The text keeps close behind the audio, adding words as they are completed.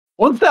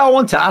One thing I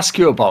want to ask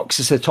you about,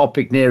 because it's a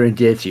topic near and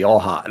dear to your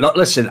heart. Look,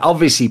 listen,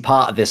 obviously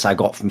part of this I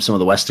got from some of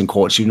the Western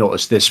coaches who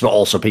noticed this, but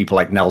also people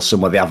like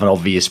Nelson, where they have an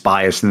obvious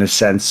bias in this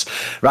sense,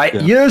 right?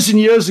 Yeah. Years and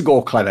years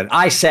ago, Clement,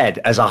 I said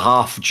as a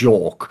half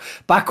joke,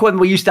 back when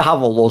we used to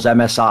have all those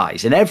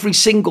MSIs, and every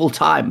single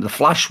time the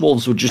Flash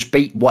Wolves would just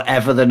beat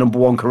whatever the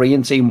 #1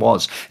 Korean team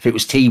was. If it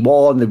was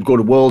T1, they'd go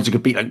to Worlds, they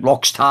could beat like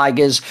Rocks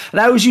Tigers.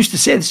 And I always used to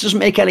say this doesn't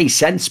make any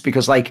sense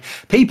because like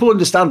people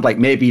understand like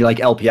maybe like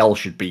LPL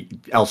should beat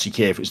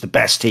LCK if it was the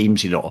best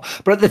teams, you know.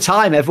 But at the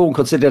time, everyone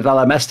considered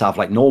LMS to have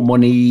like no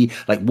money,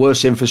 like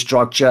worse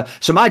infrastructure.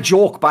 So my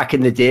joke back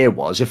in the day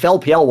was, if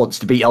LPL wants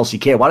to beat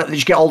LCK, why don't they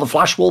just get all the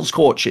Flash Wolves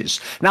coaches?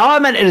 Now I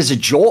meant it as a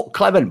joke,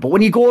 Clement, but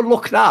when you go and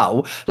look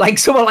now, like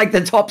some of like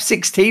the top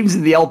 6 teams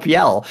in the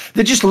LPL,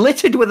 they're just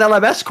littered with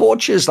LMS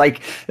coaches.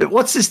 Like,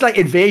 what's this like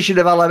invasion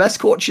of LMS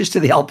coaches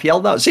to the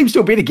LPL now? It seems to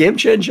have been a game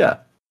changer.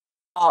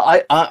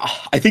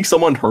 I think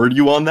someone heard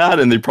you on that,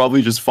 and they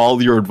probably just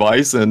followed your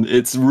advice, and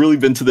it's really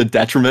been to the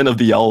detriment of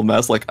the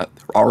LMS. Like,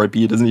 RIP,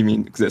 it doesn't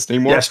even exist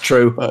anymore. That's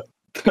true.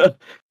 But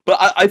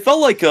I felt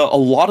like a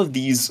lot of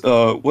these,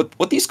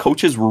 what these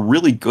coaches were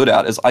really good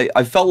at is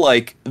I felt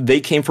like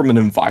they came from an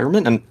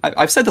environment, and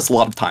I've said this a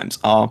lot of times,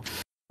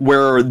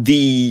 where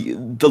the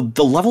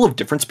level of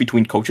difference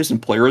between coaches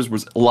and players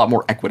was a lot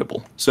more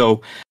equitable.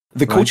 So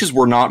the coaches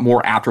were not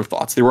more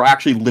afterthoughts. They were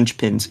actually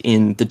linchpins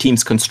in the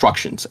team's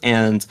constructions.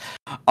 And,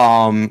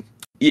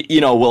 you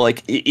know, well,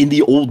 like in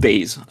the old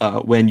days,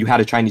 when you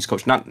had a Chinese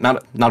coach, not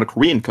a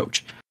Korean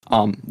coach,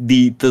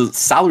 the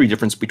salary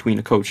difference between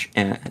a coach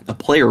and a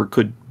player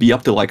could be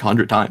up to like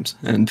 100 times.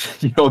 And,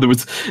 you know,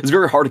 it's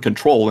very hard to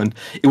control. And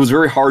it was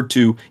very hard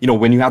to, you know,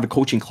 when you have a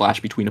coaching clash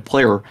between a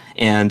player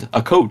and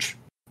a coach,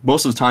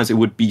 most of the times it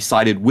would be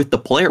sided with the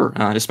player,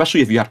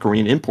 especially if you had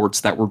Korean imports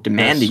that were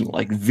demanding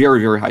like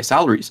very, very high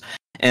salaries.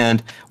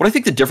 And what I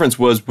think the difference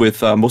was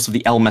with most of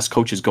the LMS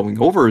coaches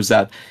going over is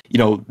that, you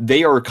know,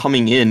 they are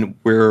coming in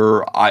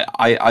where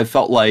I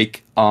felt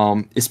like,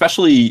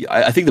 especially,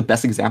 I think the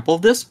best example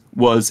of this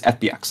was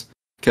FPX.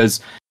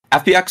 Because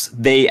FPX,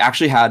 they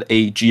actually had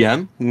a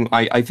GM who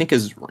I think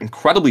is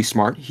incredibly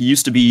smart. He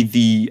used to be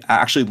the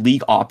actually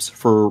league ops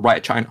for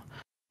Riot China.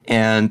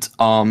 And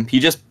he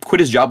just quit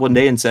his job one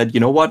day and said,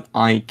 you know what,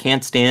 I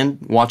can't stand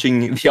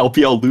watching the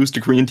LPL lose to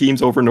Korean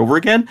teams over and over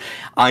again.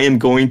 I am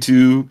going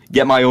to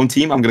get my own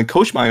team. I'm going to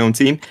coach my own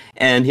team.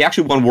 And he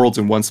actually won Worlds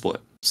in one split.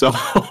 So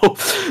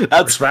that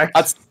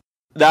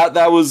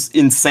was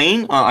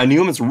insane. I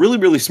knew him as a really,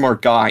 really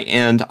smart guy.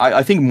 And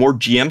I think more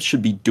GMs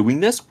should be doing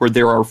this, where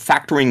they are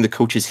factoring the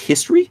coach's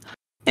history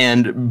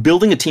and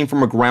building a team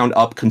from a ground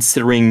up,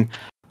 considering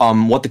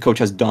what the coach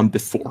has done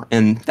before.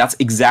 And that's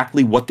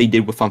exactly what they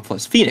did with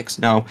FunPlus Phoenix.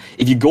 Now,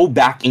 if you go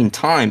back in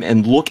time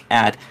and look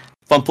at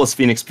FunPlus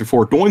Phoenix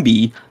before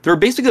Doomseer, there were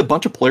basically a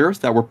bunch of players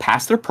that were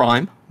past their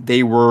prime.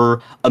 They were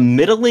a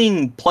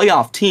middling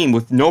playoff team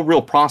with no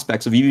real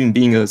prospects of even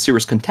being a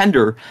serious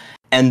contender.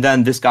 And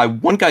then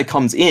one guy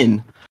comes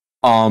in,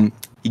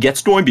 he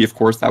gets Doomseer, of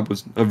course. That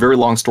was a very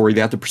long story.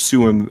 They had to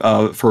pursue him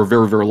for a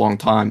very, very long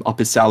time, up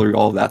his salary,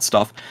 all of that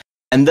stuff.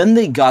 And then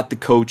they got the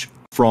coach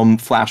from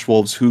Flash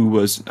Wolves,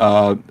 who's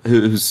can't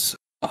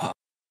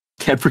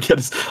forget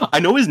his. I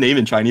know his name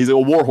in Chinese.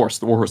 Warhorse.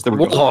 The Warhorse. There we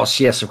go. Warhorse.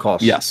 Yes, of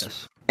course.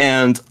 Yes.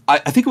 And I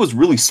think it was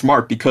really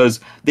smart because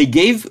they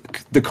gave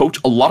the coach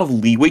a lot of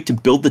leeway to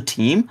build the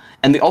team,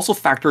 and they also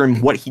factor in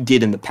what he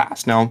did in the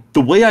past. Now,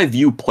 the way I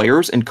view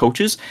players and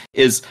coaches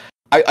is,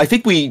 I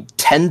think we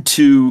tend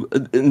to,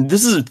 and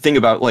this is a thing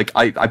about, like,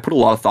 I put a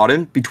lot of thought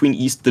in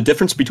the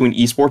difference between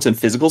esports and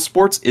physical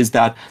sports is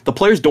that the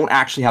players don't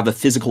actually have a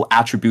physical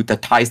attribute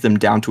that ties them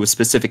down to a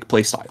specific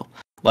play style.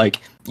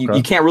 Like,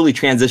 you can't really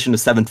transition a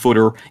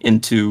 7-footer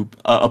into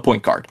a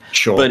point guard.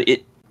 Sure. But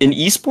in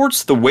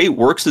esports, the way it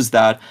works is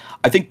that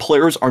I think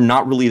players are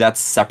not really that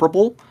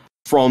separable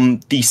from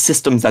the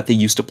systems that they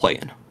used to play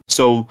in.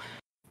 So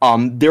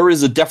there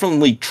is a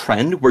definitely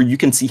trend where you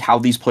can see how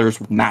these players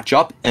will match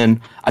up. And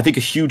I think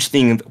a huge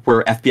thing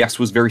where FPX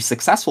was very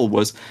successful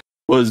was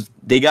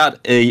they got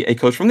a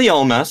coach from the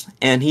LMS,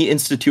 and he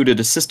instituted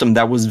a system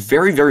that was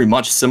very, very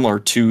much similar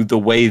to the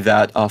way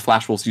that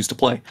Flash Wolves used to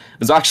play. It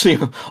was actually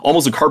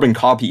almost a carbon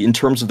copy in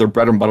terms of their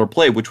bread and butter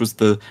play, which was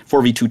the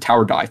 4v2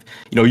 tower dive.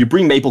 You know, you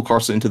bring Maple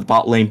Carson into the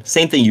bot lane.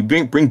 Same thing, you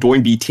bring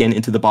Doimbi Tien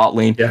into the bot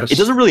lane. Yes. It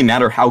doesn't really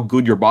matter how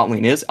good your bot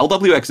lane is.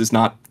 LWX is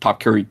not top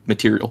carry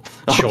material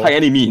by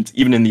any means,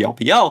 even in the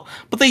LPL,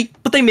 but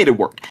they made it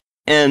work.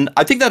 And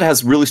I think that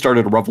has really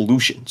started a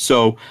revolution.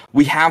 So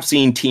we have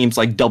seen teams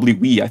like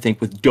WE, I think,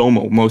 with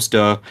Domo, most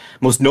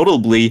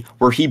notably,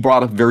 where he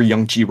brought a very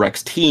young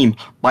G-Rex team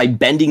by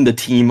bending the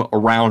team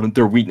around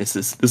their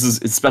weaknesses. This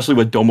is especially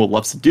what Domo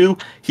loves to do.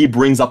 He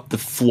brings up the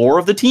floor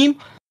of the team.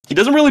 He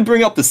doesn't really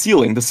bring up the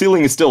ceiling. The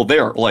ceiling is still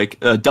there. Like,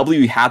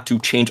 WE had to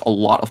change a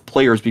lot of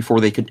players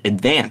before they could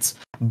advance.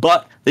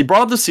 But they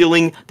brought up the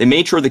ceiling, they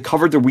made sure they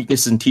covered their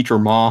weaknesses in Teacher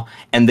Ma,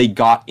 and they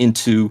got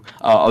into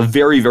a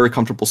very, very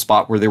comfortable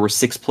spot where they were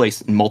 6th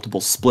place in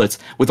multiple splits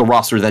with a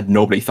roster that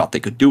nobody thought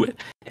they could do it.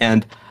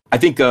 And I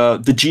think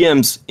the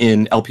GMs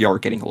in LPR are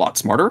getting a lot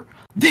smarter.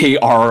 they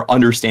are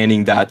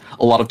understanding that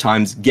a lot of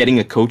times getting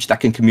a coach that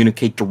can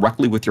communicate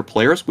directly with your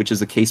players, which is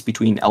the case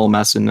between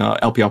LMS and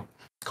LPL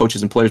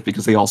coaches and players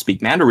because they all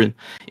speak Mandarin,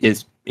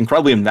 is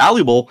incredibly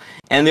invaluable.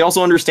 And they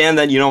also understand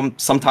that, you know,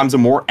 sometimes a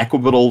more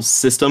equitable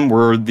system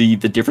where the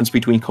difference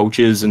between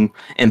coaches and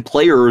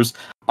players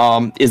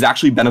is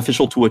actually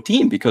beneficial to a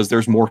team because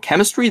there's more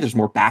chemistry, there's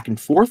more back and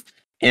forth.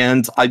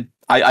 And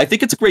I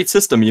think it's a great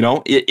system, you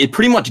know. It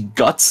pretty much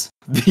guts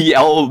the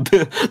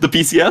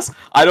PCS.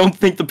 I don't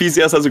think the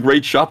PCS has a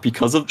great shot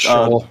because of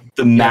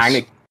the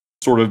magnet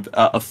sort of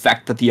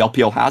effect that the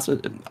LPL has.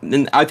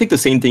 And I think the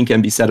same thing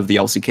can be said of the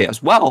LCK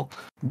as well.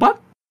 But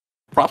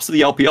props to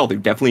the LPL.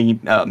 They've definitely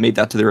made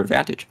that to their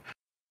advantage.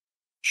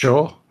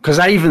 Sure. Because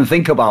I even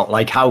think about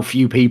like how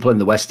few people in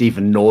the West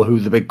even know who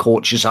the big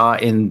coaches are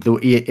in the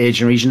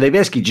Asian region. They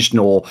basically just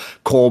know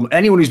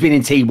anyone who's been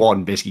in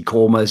T1, basically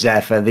Koma,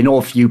 Zephyr, they know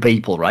a few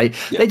people, right?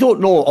 Yeah. They don't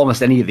know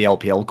almost any of the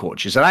LPL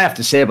coaches. And I have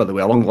to say, by the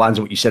way, along the lines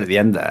of what you said at the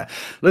end there,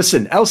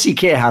 listen,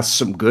 LCK has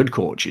some good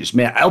coaches.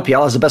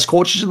 LPL has the best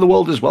coaches in the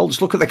world as well.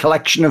 Just look at the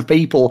collection of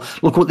people.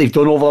 Look what they've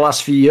done over the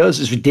last few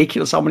years. It's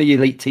ridiculous how many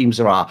elite teams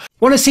there are.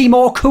 Want to see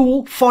more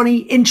cool, funny,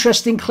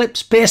 interesting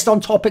clips based on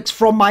topics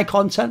from my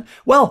content?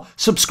 Well,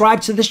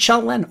 subscribe to this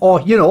channel then, or,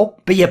 you know,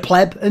 be a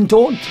pleb and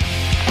don't.